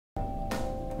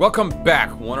Welcome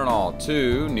back, one and all,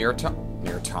 to Nier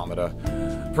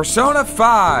Automata. Persona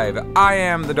 5, I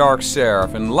am the Dark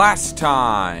Seraph, and last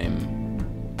time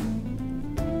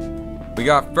we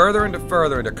got further into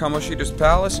Kamoshida's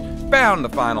palace, found the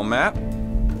final map,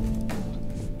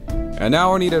 and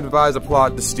now we need to devise a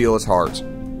plot to steal his heart.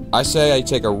 I say I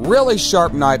take a really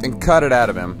sharp knife and cut it out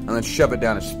of him, and then shove it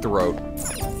down his throat.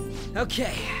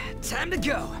 Okay, time to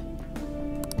go.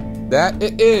 That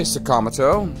it is,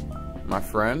 Sakamoto, my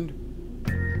friend.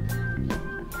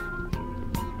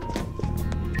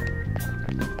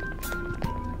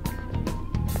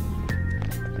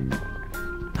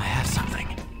 I have something.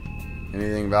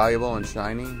 Anything valuable and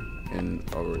shiny? In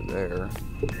over there.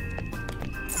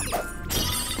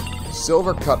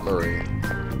 Silver cutlery.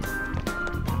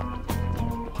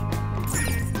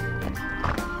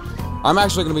 I'm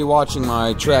actually going to be watching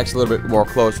my tracks a little bit more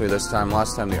closely this time.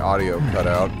 Last time the audio cut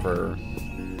out for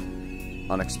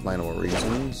unexplainable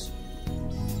reasons.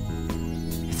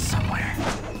 It's somewhere.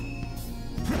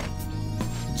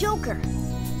 Joker.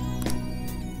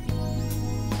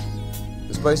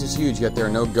 This place is huge, yet there are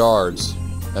no guards.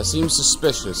 That seems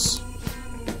suspicious.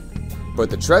 But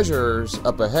the treasure's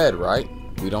up ahead, right?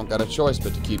 We don't got a choice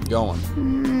but to keep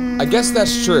going. I guess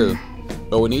that's true.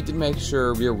 But we need to make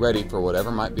sure we're ready for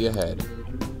whatever might be ahead.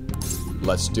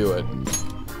 Let's do it.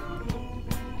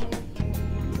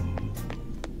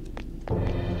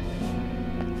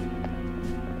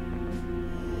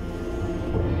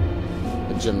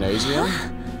 A gymnasium?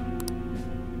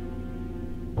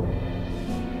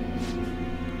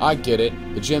 I get it.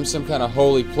 The gym's some kind of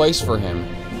holy place for him.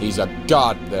 He's a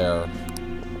god there.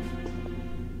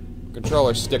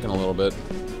 Controller's sticking a little bit.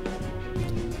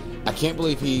 I can't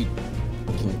believe he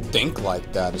can think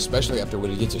like that, especially after what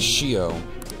he did to Shio.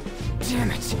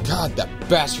 Damn it. God, that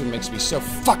bastard makes me so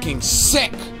fucking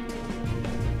sick!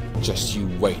 Just you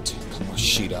wait,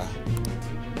 Kamoshida.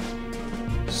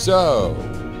 So,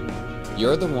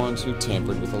 you're the ones who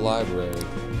tampered with the library.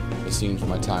 It seems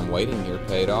my time waiting here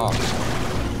paid off.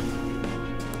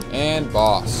 And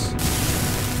boss.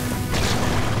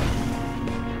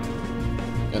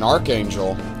 An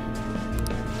archangel.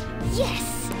 Yes!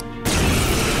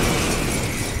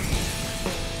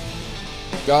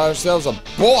 Got ourselves a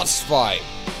boss fight!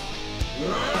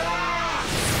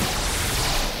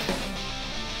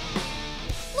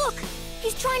 Look!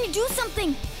 He's trying to do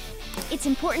something! It's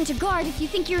important to guard if you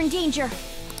think you're in danger.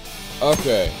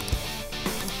 Okay.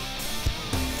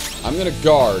 I'm gonna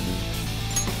guard.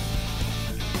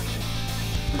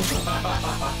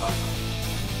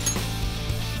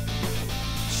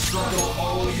 Struggle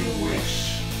all you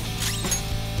wish.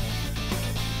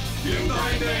 In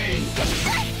thy name.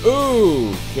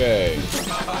 Okay.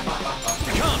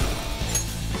 Come.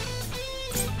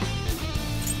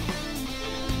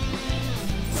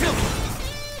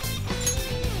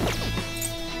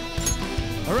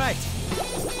 All right.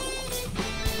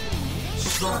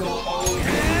 Struggle all you wish.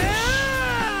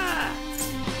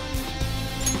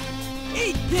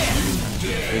 Eat this.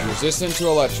 He's resistant to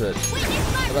electric.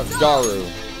 What about Garu?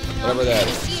 Whatever that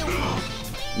is.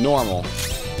 Normal.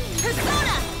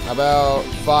 Persona! How about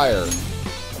fire?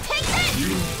 Take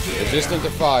this! Resistant to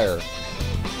fire.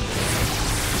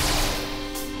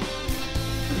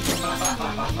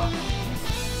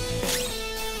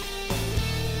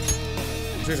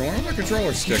 Seriously, why am my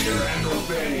controller sticking? Hear and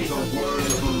obey the word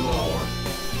of the Lord.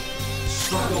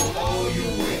 Struggle all you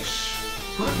wish.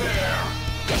 Prepare.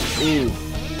 Ooh.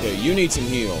 Okay, you need some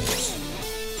heals.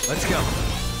 Let's go.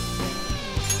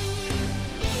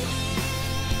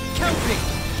 Count me.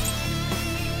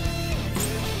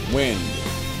 Wind.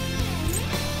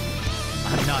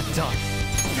 I'm not done.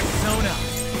 Persona.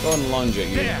 Go ahead and lunge at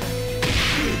you. There.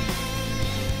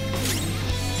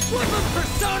 Flip of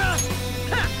Persona.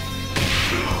 Ha!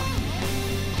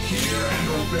 Hear and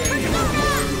obey the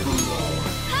word of the Lord.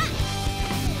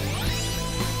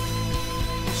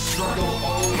 Struggle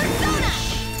all you wish.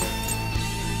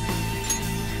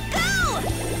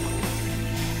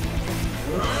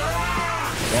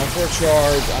 Going for a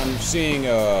charge. I'm seeing a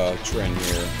trend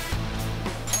here.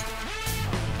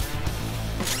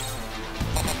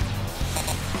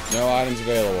 No items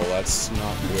available. That's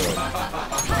not good.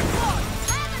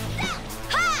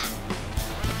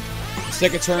 Let's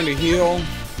take a turn to heal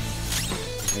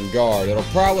and guard. It'll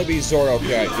probably be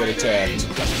Zorocat get attacked.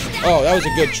 Oh, that was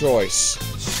a good choice.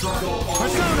 Struggle all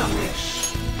Persona. you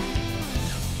wish.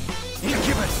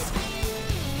 Incubus.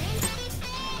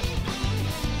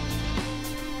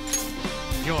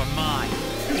 You're mine.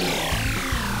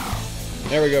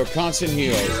 There we go. Constant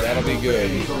heals. That'll be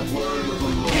good. The word of the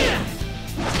Lord.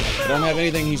 I don't have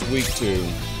anything he's weak to.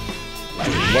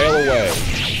 Wail away.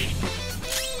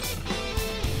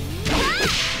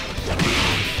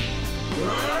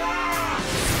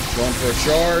 for a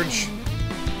charge.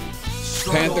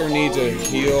 Panther needs a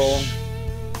heal.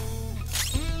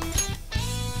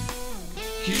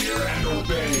 Hear and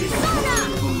obey the word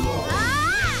of the Lord.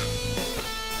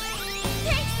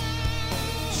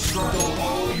 Struggle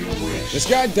all you wish. This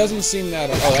guy doesn't seem that.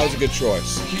 Oh, that was a good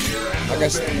choice.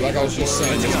 Like I was just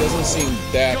saying, this doesn't seem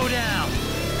that Go down.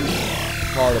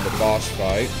 part of a boss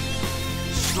fight.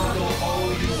 Struggle all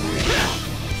you wish.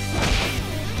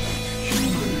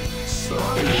 Human,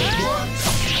 start.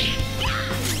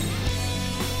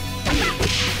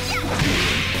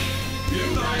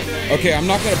 Okay, I'm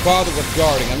not gonna bother with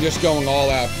guarding. I'm just going all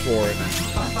out for it.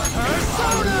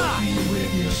 Persona! Be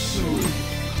with you soon.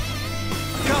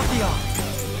 Got the arm.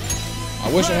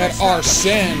 I wish I had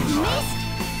Arsene.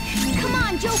 Missed? Come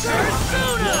on, Joker!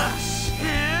 Persona!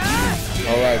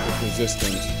 Alright, with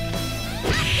resistance.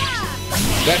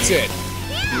 That's it.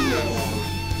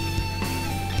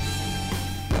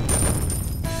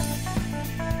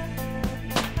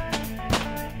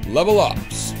 Level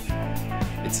ups.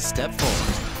 It's a step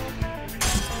forward.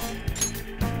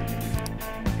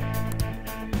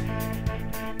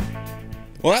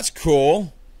 Well, that's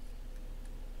cool.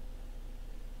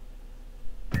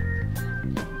 Damn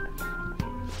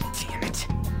it.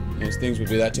 These things would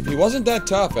be that tough. He wasn't that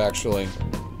tough, actually.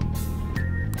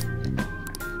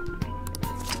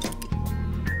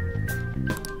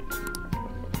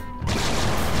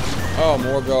 Oh,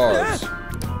 more guards.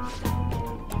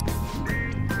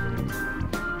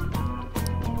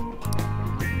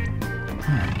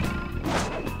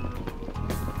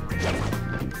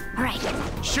 Alright.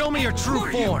 Show me your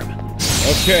true form.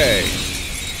 Okay.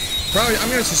 Probably, I'm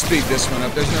gonna just speed this one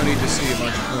up. There's no need to see a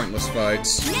bunch of pointless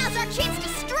fights. Now's our chance to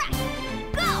strike!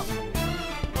 Go!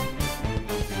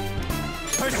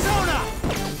 Persona!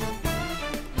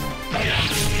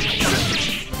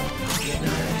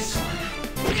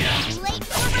 Late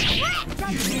for regret!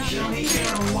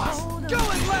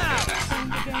 Going loud!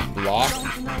 Block.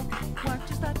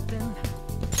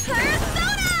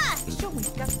 Persona!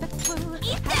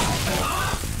 Eat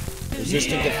this!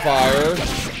 Resistant to fire.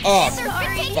 Oh,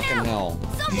 They're taking fucking out! hell.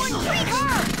 Someone treat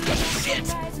her!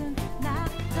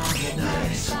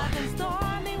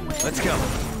 Let's go.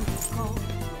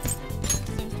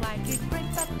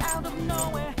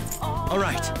 All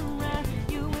right.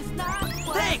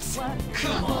 Thanks!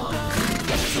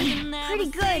 Pretty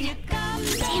good.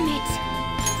 Damn it.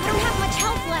 I don't have much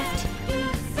health left.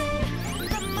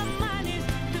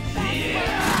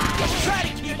 Try to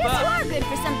keep Guess you up. are good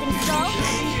for something, Skull.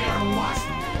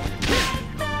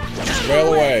 Rail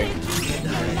away.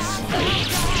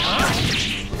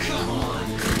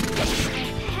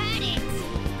 Had it.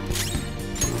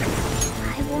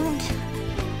 I won't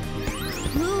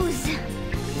lose.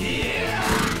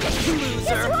 Guess you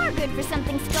are good for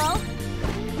something, Skull.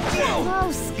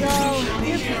 Whoa, Skull.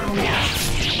 You're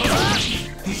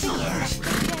It's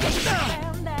time.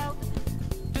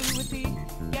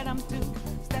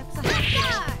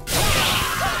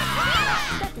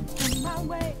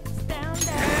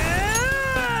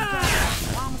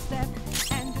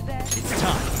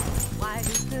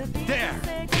 There.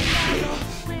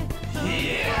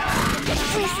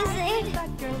 This is it.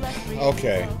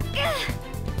 Okay.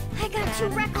 I got too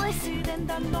reckless.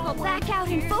 I'll back out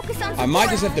and focus on. I might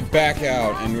just have to back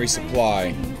out and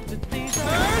resupply.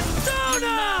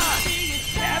 Persona!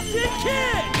 Captain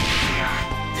Kid!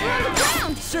 You're on the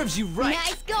ground. Serves you right.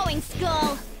 Nice going,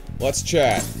 Skull. Let's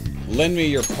chat. Lend me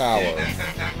your power.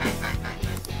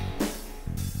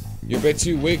 You're a bit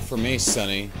too weak for me,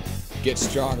 Sonny. Get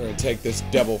stronger and take this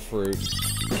devil fruit.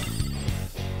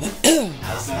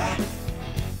 How's that?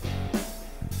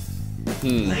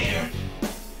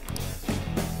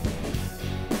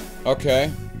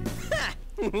 Okay.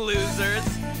 Losers.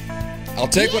 I'll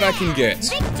take what I can get.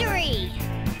 Victory.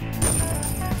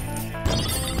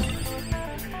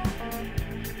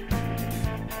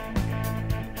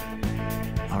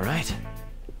 All right.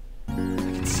 I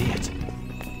can see it.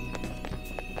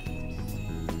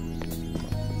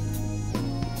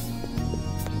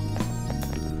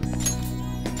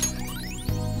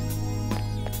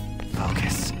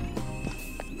 Focus.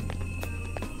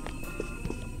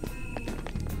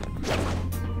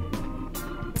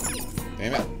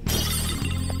 Damn it.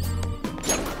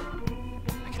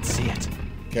 I can see it.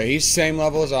 Okay, he's same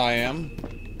level as I am.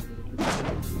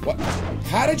 What?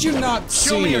 How did you not see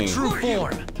Show me me? your true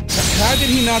form. How did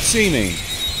he not see me?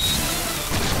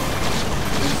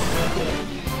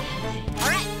 All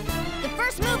right. The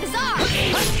first move is ours.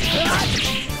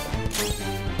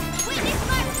 Witness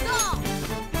my Skull.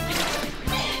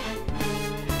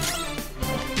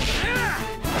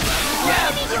 You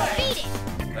need to beat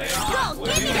it. Skull,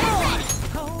 give me that ready.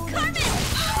 Carve it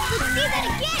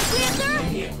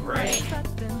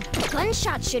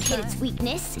Gunshot should hit its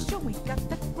weakness. Go get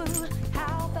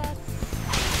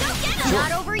him!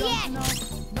 Not over yet!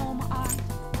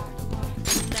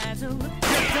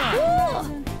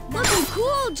 Ooh, looking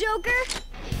cool, Joker!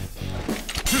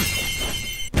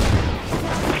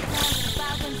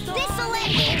 This'll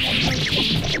end it!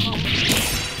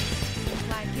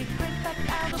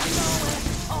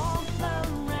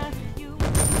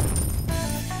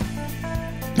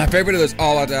 My favorite of those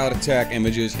all-out attack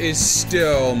images is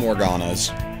still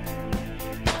Morgana's.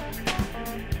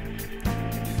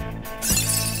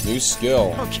 New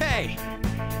skill. Okay.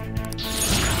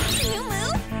 New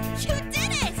move? You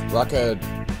did it!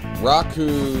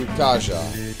 Rakukaja.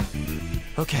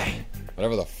 Okay.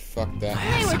 Whatever the fuck that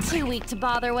They is. were too weak to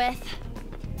bother with.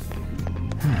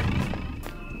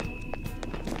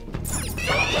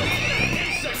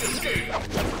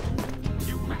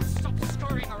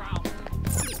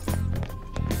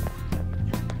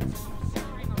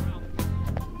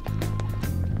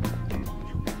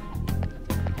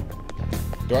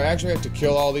 Do I actually have to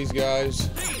kill all these guys?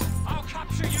 I'll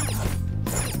capture you!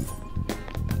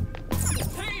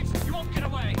 Thieves! You won't get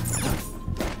away!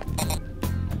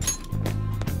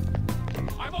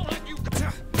 I won't let you...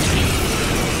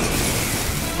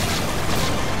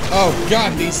 Oh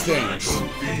god, these things!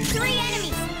 3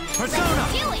 enemies! Persona!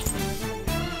 Let's do it!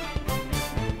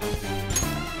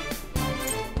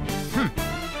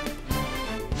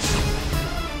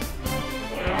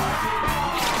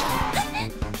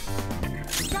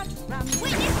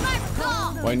 Witness my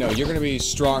fall! Wait, no, you're gonna be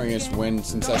strong against wind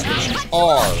since that's what you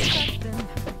are.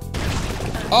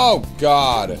 Oh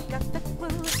god!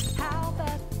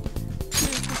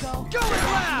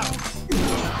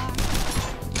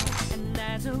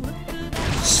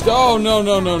 Oh, no,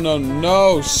 no, no, no,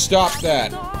 no, stop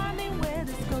that.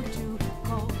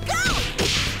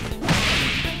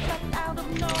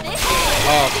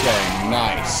 Okay,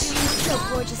 nice. So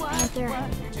gorgeous, Panther.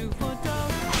 You've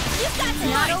got to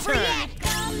not over yet!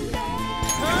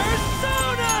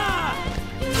 Persona!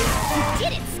 You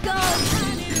did it, Skull!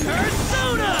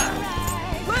 Persona!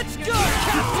 Let's go, You did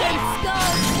Captain! it, Skull!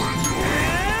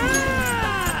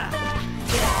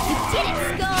 You did it,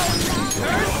 Skull!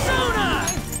 Persona!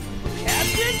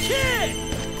 Captain Kidd!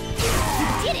 You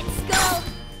did it, Skull!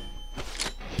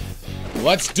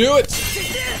 Let's do it!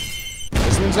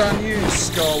 This one's on you,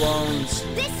 Skull Bones.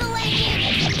 This'll end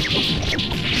you!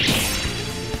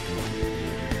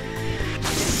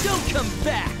 Don't come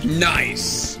back!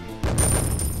 Nice!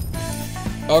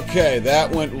 Okay,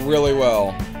 that went really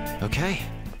well. Okay.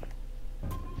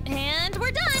 And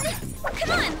we're done!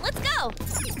 Come on, let's go!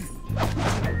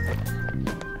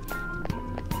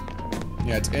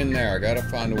 Yeah, it's in there. I gotta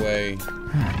find a way.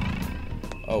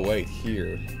 Oh, wait,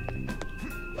 here.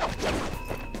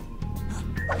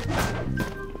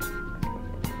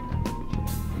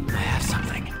 I have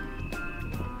something.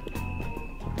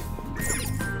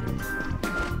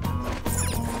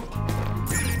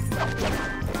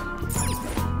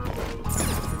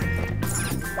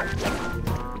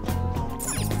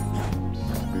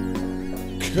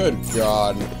 Good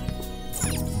God.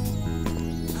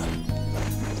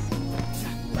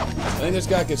 I think this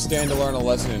guy could stand to learn a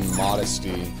lesson in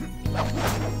modesty.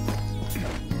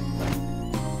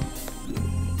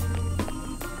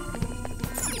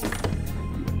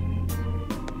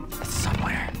 It's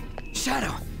somewhere.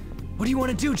 Shadow! What do you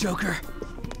want to do, Joker?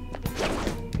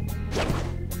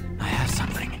 I have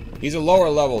something. He's a lower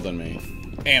level than me.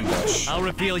 Ambush. I'll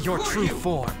reveal your true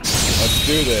form. Let's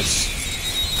do this.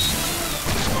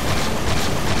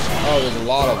 Oh, there's a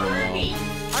lot of them now.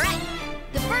 Alright,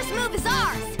 the first move is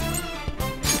ours!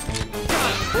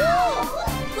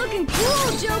 Ooh, looking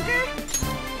cool, Joker!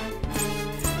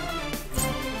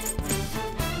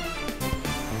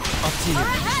 Up to you.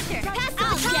 Alright, Raptor, pass the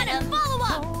baton and follow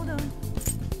up!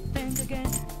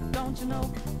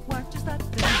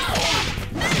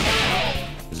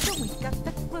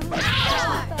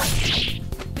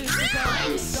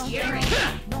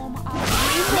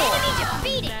 Enemy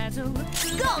defeated!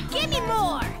 Go, give me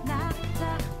more!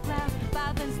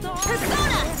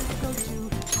 Persona!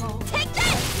 Take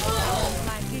this!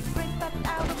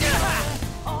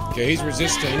 Okay, he's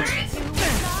resistant.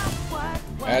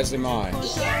 As am I.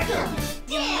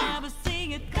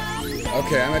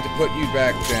 Okay, I'm going to put you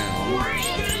back down.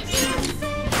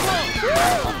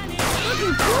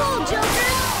 Looking cool, Joker!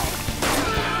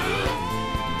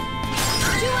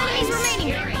 2 enemies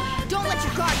remaining! Don't let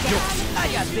your guard down! I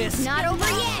got this. Not over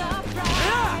yet!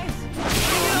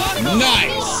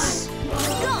 Nice!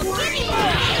 Go, give me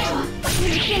more! Let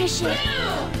me finish it!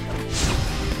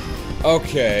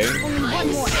 Okay. Only one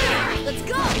more! Let's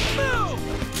go!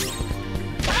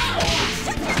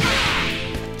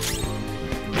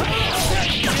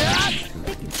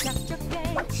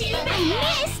 I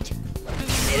missed?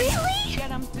 Really?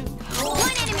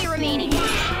 One enemy remaining.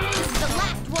 This is the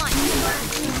last one.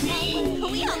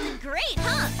 We all did great,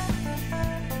 huh?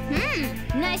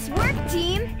 Nice work,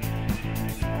 team.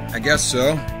 I guess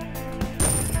so.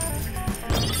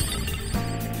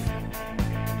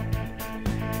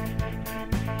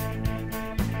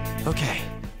 Okay.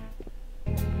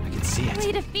 I can see it.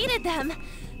 We defeated them.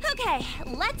 Okay,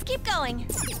 let's keep going.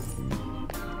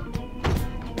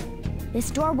 This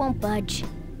door won't budge.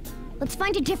 Let's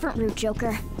find a different route,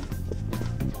 Joker.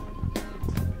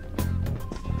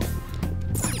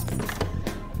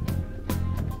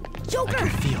 Joker! I can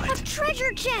feel A it.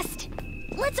 treasure chest!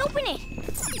 Let's open it!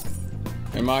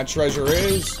 And my treasure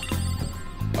is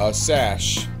a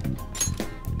sash.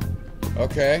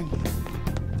 Okay.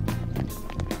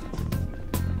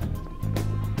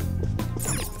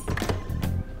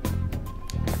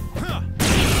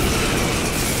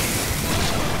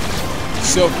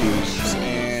 Silkies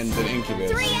and an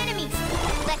incubus. 3 enemies!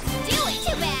 Let's do it!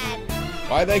 Too bad!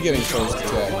 Why are they getting first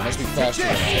attack? Must be faster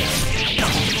than us.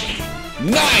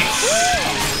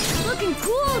 Nice! Looking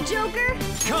cool, Joker!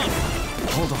 Come!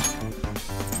 Hold on.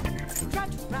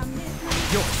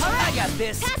 I got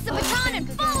this. Pass the baton and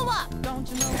follow up! You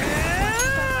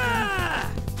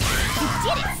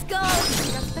did it, Skull!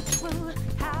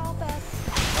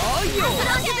 All Pass yours! it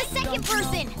on to the second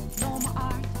person!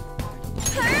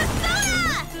 Persona!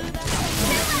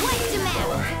 Wiped him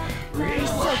out! You're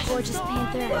so gorgeous,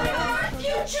 Panther.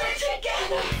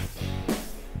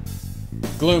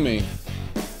 Gloomy.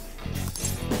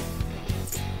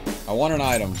 I want an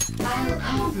item. I'll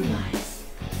compromise.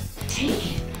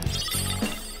 Take it.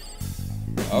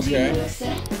 Do you Okay.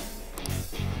 accept?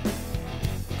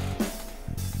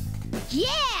 Yeah!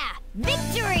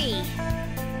 Victory!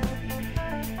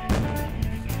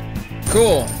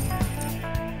 Cool.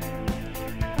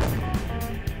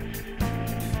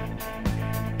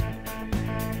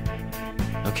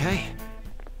 Okay.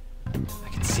 I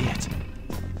can see it.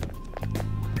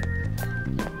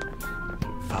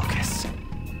 Focus.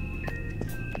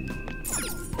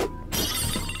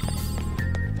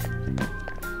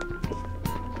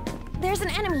 There's an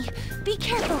enemy. Be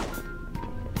careful.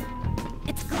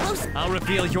 It's close. I'll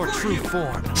reveal your true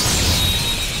form.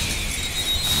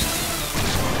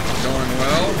 Going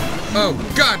well. Oh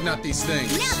God, not these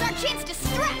things. Now's our chance to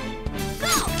strike.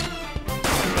 Go!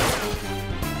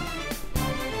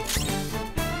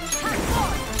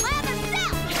 Hardcore! Lather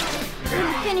south!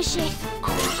 Couldn't finish it.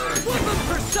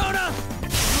 Persona!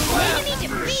 Enemy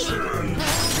defeated!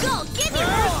 Skull, give me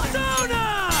more! Persona!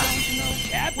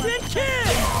 Captain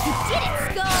Kidd! You did it,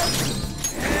 Skull!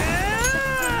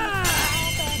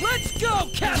 Let's go,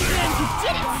 Captain! You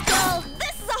did it, Skull!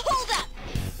 This is a holdup!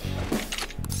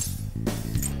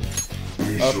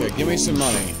 Okay, give me some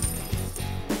money.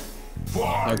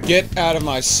 Now get out of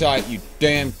my sight, you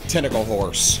damn tentacle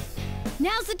horse.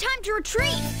 Now's the time to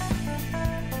retreat!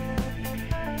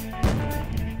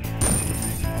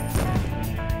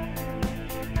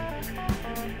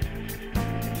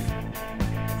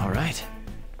 All right.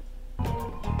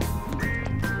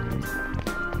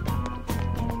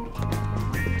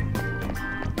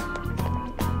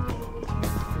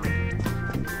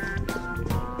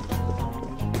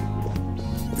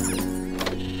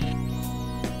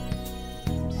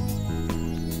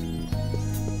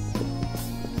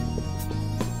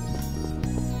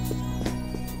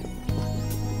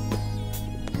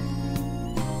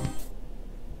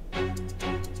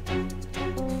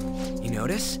 You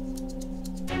notice?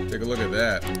 Take a look at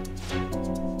that.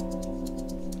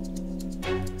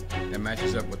 That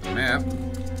matches up with the map.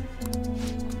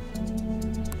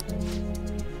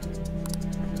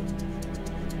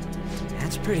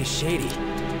 That's pretty shady.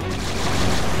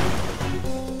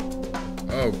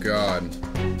 Oh God.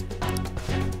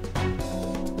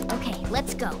 Okay,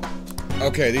 let's go.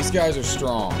 Okay, these guys are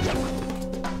strong.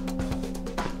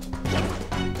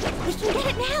 We can get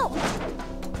it now!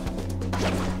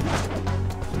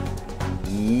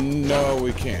 No,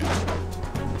 we can't.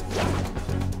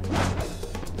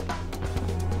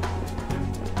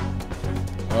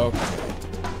 Okay.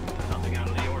 Nothing out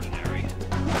of the ordinary.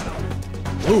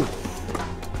 Ooh.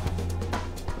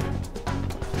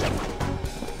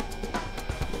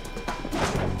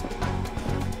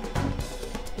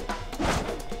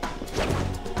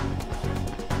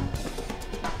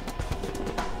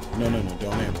 No, no, no,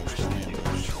 don't ambush, don't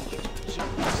ambush.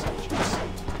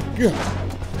 Yeah.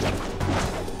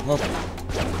 Okay.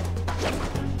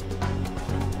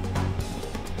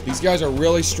 These guys are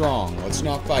really strong. Let's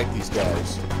not fight these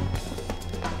guys.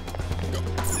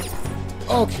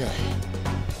 Okay.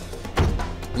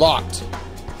 Locked.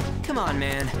 Come on,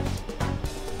 man.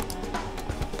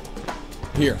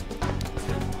 Here.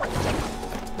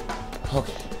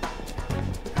 Okay.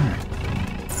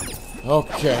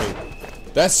 Okay.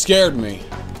 That scared me.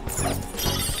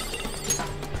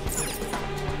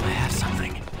 I have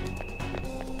something.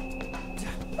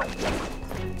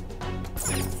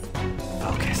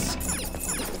 Focus.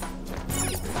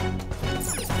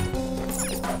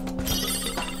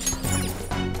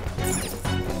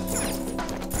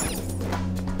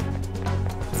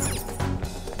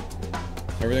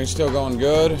 Everything's still going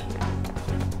good.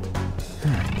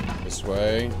 This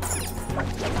way.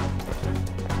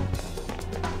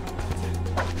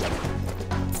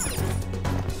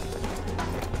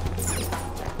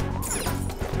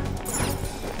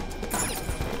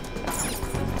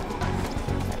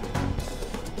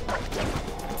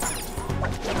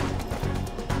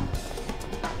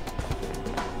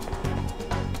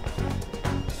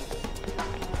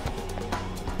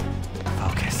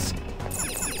 Focus.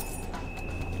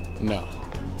 No.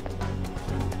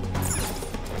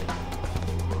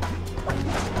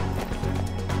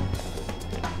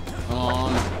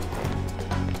 On.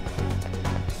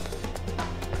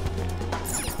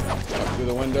 Up through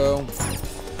the window.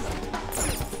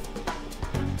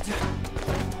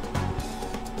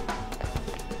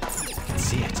 I can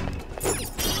see it.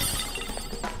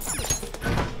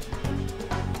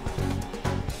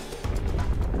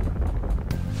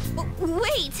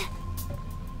 Wait!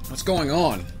 What's going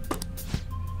on?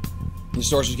 The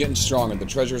source is getting stronger. The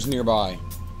treasure's nearby.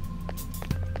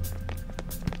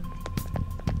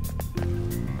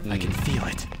 I can feel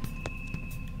it.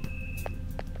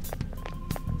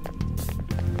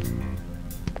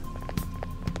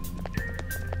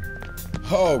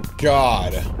 Oh,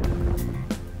 God.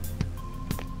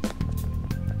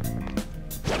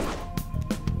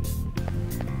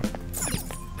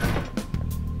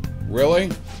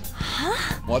 Really?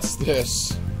 Huh? What's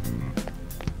this?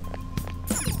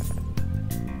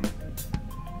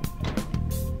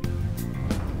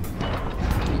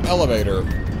 An elevator.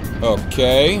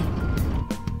 Okay. In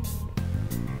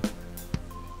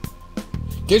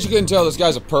case you couldn't tell, this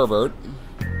guy's a pervert.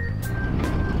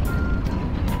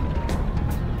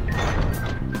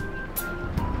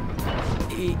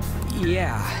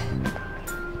 Yeah.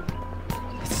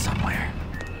 It's somewhere.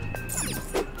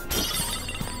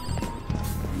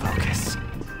 Focus.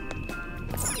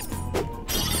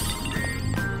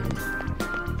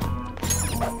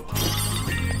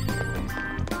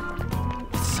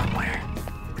 It's somewhere.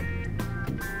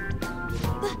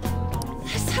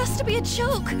 This has to be a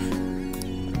joke. I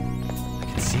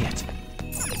can see it.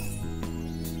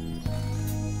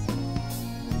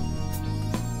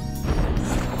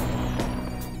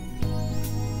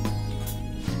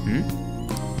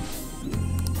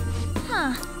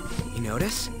 Huh. You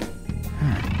notice?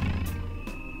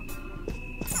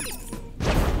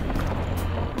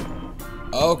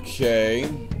 Okay.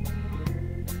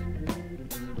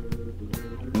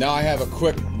 Now I have a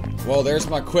quick... Well, there's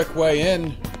my quick way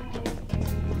in.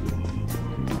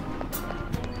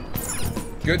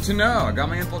 Good to know. I got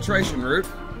my infiltration route.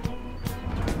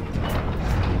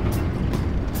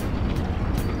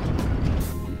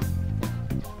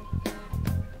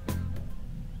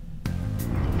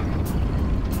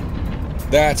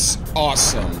 That's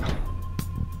awesome.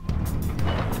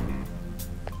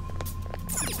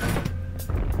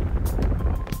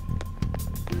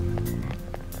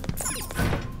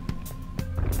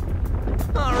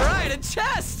 All right, a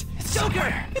chest!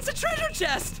 Joker, it's a treasure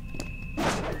chest!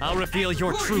 I'll reveal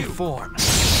your true form.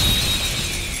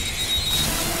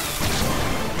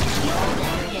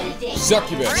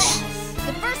 Succubus.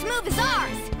 The first move is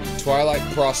ours. Twilight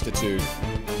prostitute.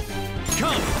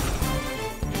 Come!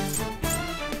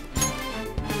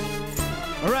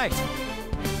 All right.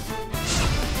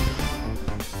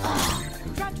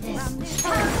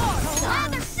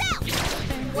 Father Cell!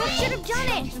 We should have done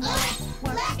it.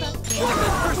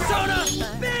 Persona!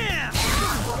 Bam!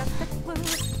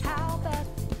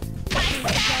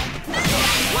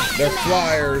 They're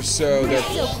flyers, so they're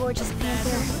So gorgeous,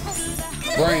 Panther.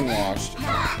 brainwashed.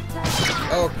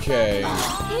 Okay.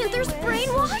 Panther's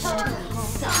brainwashed?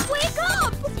 Wake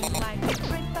up!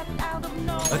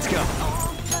 Let's go.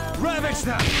 Ravage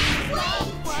them!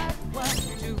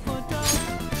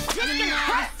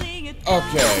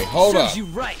 Okay, hold up. Serves you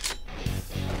right.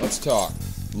 Let's talk.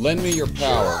 Lend me your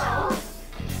power.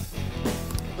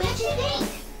 What do you think?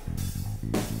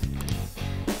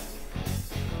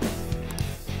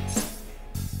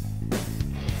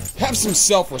 Have some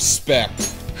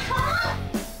self-respect.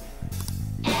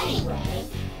 Anyway.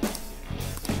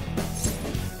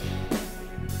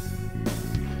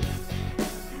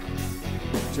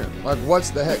 Like, what's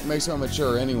the heck makes him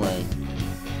mature anyway?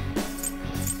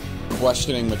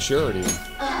 Questioning maturity.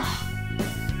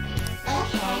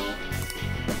 Okay.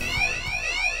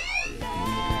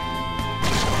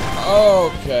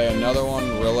 Okay, another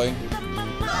one, really?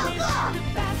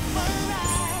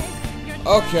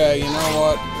 Okay, you know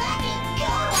what?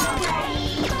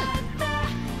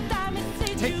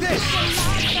 Take this!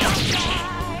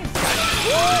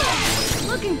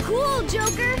 Looking cool,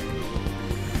 Joker.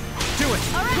 Do it!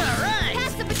 All right.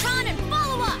 Pass the baton and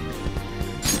follow up.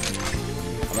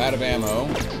 I'm out of ammo.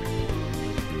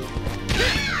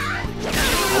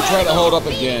 We'll try to hold up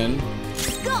again.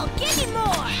 Go, give me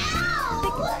more.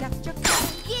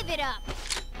 Give it up.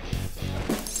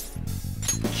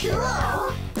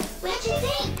 Cool. What'd you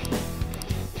think?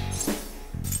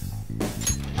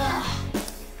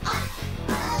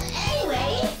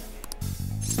 Anyway.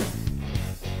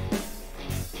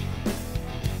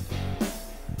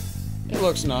 It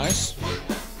looks nice.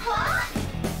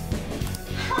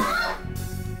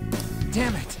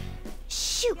 Damn it!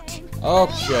 Shoot.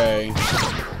 Okay.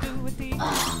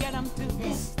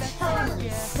 This totally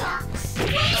sucks.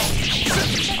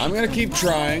 I'm gonna keep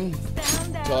trying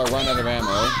until I run out of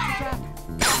ammo.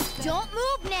 Don't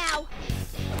move now.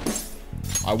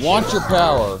 I want your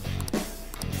power.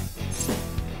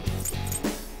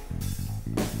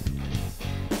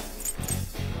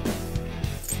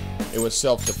 It was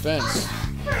self-defense.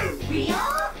 For real?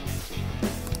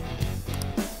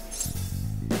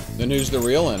 Then who's the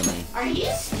real enemy? Are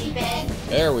you stupid?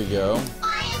 There we go.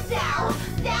 I am thou.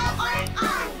 Thou art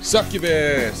I.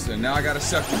 Succubus! And now I got a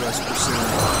succubus pursuing.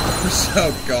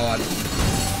 Oh god.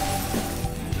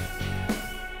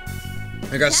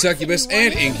 I got succubus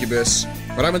and incubus.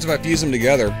 What happens if I fuse them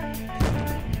together?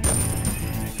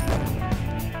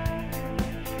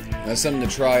 That's something to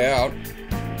try out.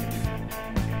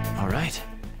 All right.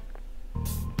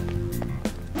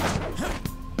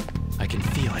 I can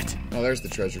feel it. Oh, there's the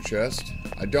treasure chest.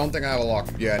 I don't think I have a lock.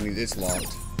 Yeah, it's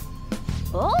locked.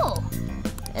 Oh.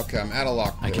 Okay, I'm out of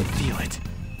lock. I can feel it.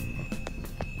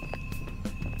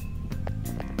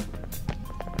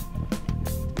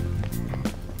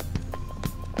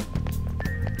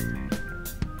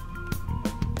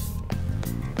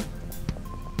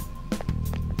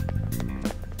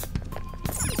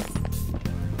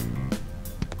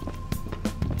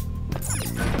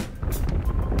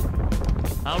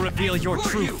 I'll reveal your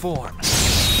true form.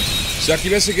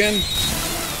 Succubus again?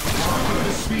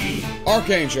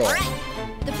 Archangel. All right.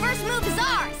 The first move is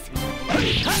ours.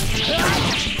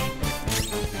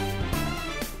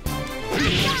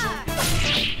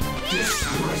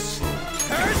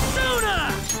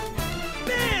 Persona!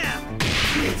 Bam!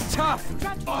 It's tough.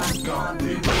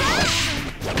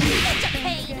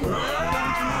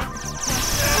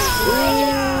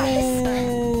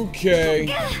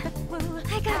 Okay.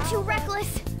 I got too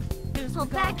reckless. I'll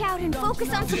back out and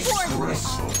focus on support.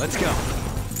 Let's go.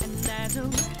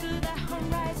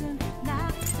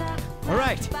 All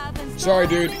right. Sorry,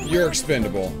 dude. You're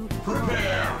expendable.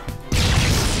 Prepare.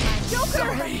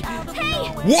 Joker! Hey!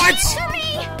 What? Answer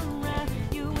me!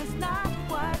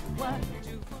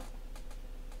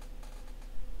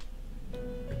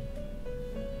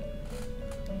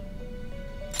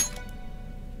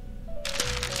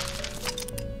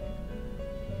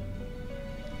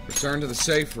 Return to the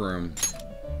safe room.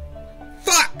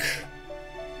 Fuck!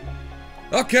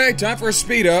 Okay, time for a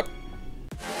speed up.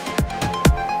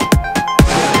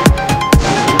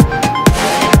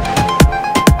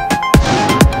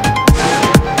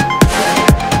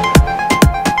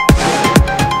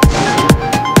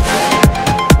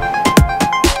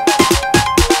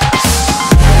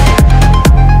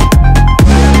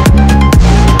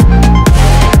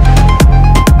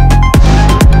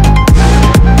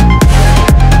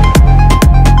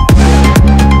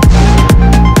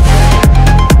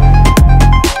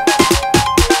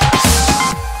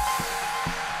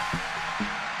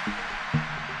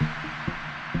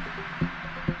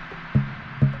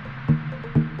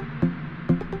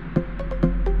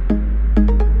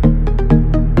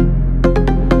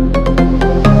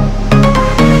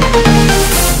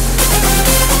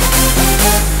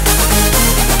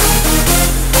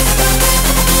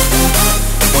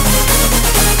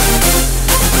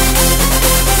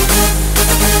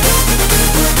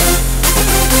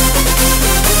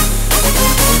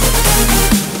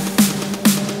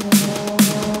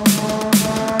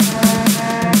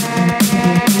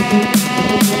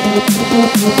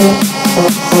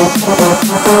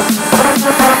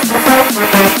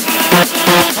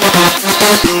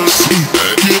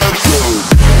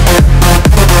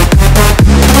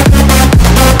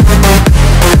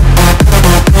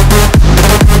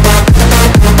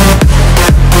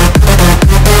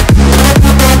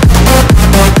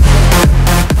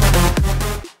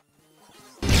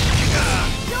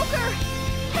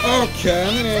 Okay,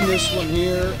 I'm gonna end this one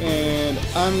here, and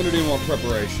I'm gonna do more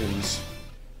preparations.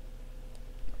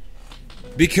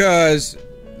 Because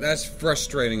that's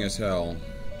frustrating as hell.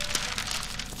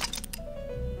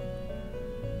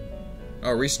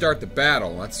 Oh, restart the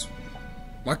battle. That's...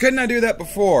 Why couldn't I do that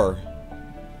before?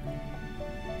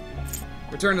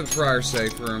 Return to the prior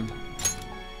safe room.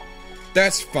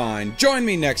 That's fine. Join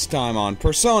me next time on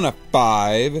Persona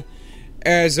 5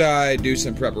 as I do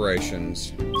some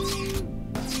preparations.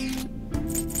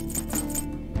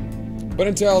 But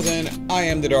until then, I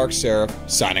am the Dark Seraph,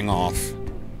 signing off.